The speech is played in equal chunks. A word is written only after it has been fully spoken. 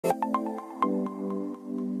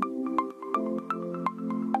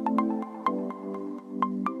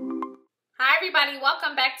everybody,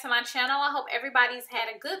 welcome back to my channel. I hope everybody's had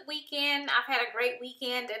a good weekend. I've had a great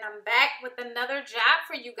weekend and I'm back with another job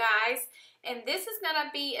for you guys. And this is going to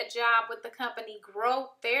be a job with the company Growth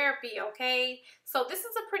Therapy, okay? So this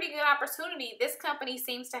is a pretty good opportunity. This company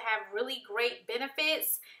seems to have really great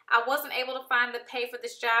benefits. I wasn't able to find the pay for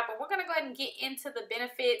this job, but we're going to go ahead and get into the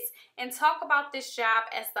benefits and talk about this job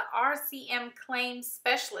as the RCM Claims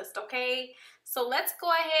Specialist, okay? So let's go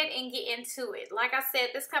ahead and get into it. Like I said,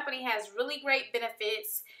 this company has really great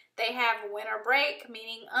benefits. They have winter break,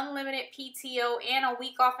 meaning unlimited PTO and a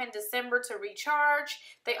week off in December to recharge.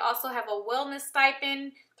 They also have a wellness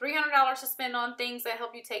stipend, $300 to spend on things that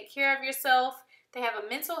help you take care of yourself. They have a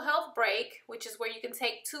mental health break, which is where you can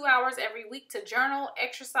take 2 hours every week to journal,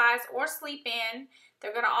 exercise, or sleep in.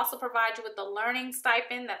 They're going to also provide you with the learning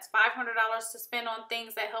stipend. That's $500 to spend on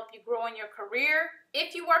things that help you grow in your career.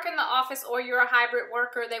 If you work in the office or you're a hybrid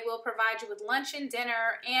worker, they will provide you with lunch and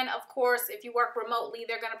dinner. And of course, if you work remotely,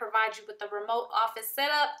 they're going to provide you with the remote office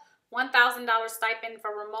setup, $1,000 stipend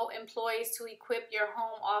for remote employees to equip your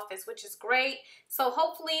home office, which is great. So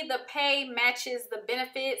hopefully the pay matches the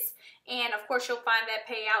benefits. And of course, you'll find that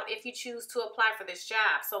payout if you choose to apply for this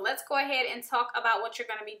job. So let's go ahead and talk about what you're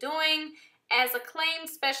going to be doing. As a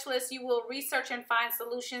claims specialist, you will research and find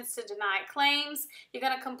solutions to denied claims. You're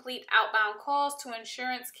going to complete outbound calls to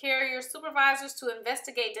insurance carrier supervisors to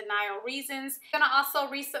investigate denial reasons. You're going to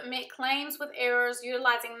also resubmit claims with errors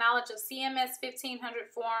utilizing knowledge of CMS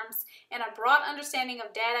 1500 forms and a broad understanding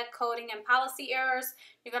of data coding and policy errors.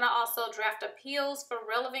 You're going to also draft appeals for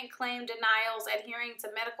relevant claim denials, adhering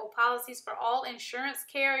to medical policies for all insurance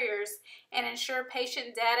carriers, and ensure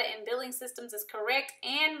patient data and billing systems is correct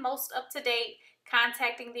and most up to date,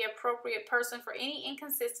 contacting the appropriate person for any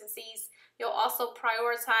inconsistencies. You'll also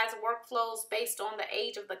prioritize workflows based on the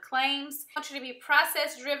age of the claims. I want you to be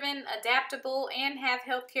process-driven, adaptable, and have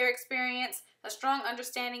healthcare experience, a strong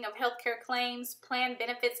understanding of healthcare claims, plan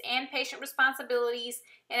benefits, and patient responsibilities,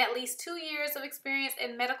 and at least 2 years of experience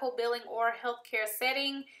in medical billing or healthcare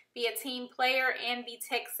setting. Be a team player and be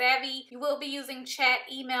tech savvy. You will be using chat,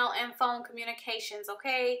 email, and phone communications,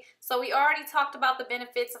 okay? So we already talked about the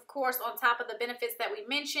benefits, of course, on top of the benefits that we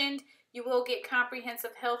mentioned. You will get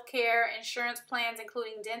comprehensive health care insurance plans,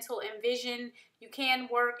 including dental and vision. You can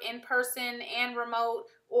work in person and remote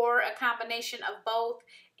or a combination of both.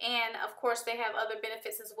 And of course, they have other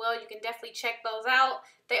benefits as well. You can definitely check those out.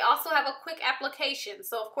 They also have a quick application.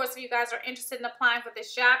 So of course, if you guys are interested in applying for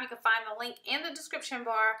this job, you can find the link in the description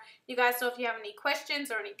bar. You guys know if you have any questions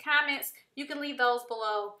or any comments, you can leave those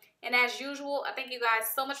below. And as usual, I thank you guys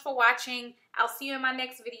so much for watching. I'll see you in my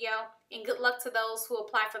next video, and good luck to those who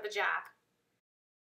apply for the job.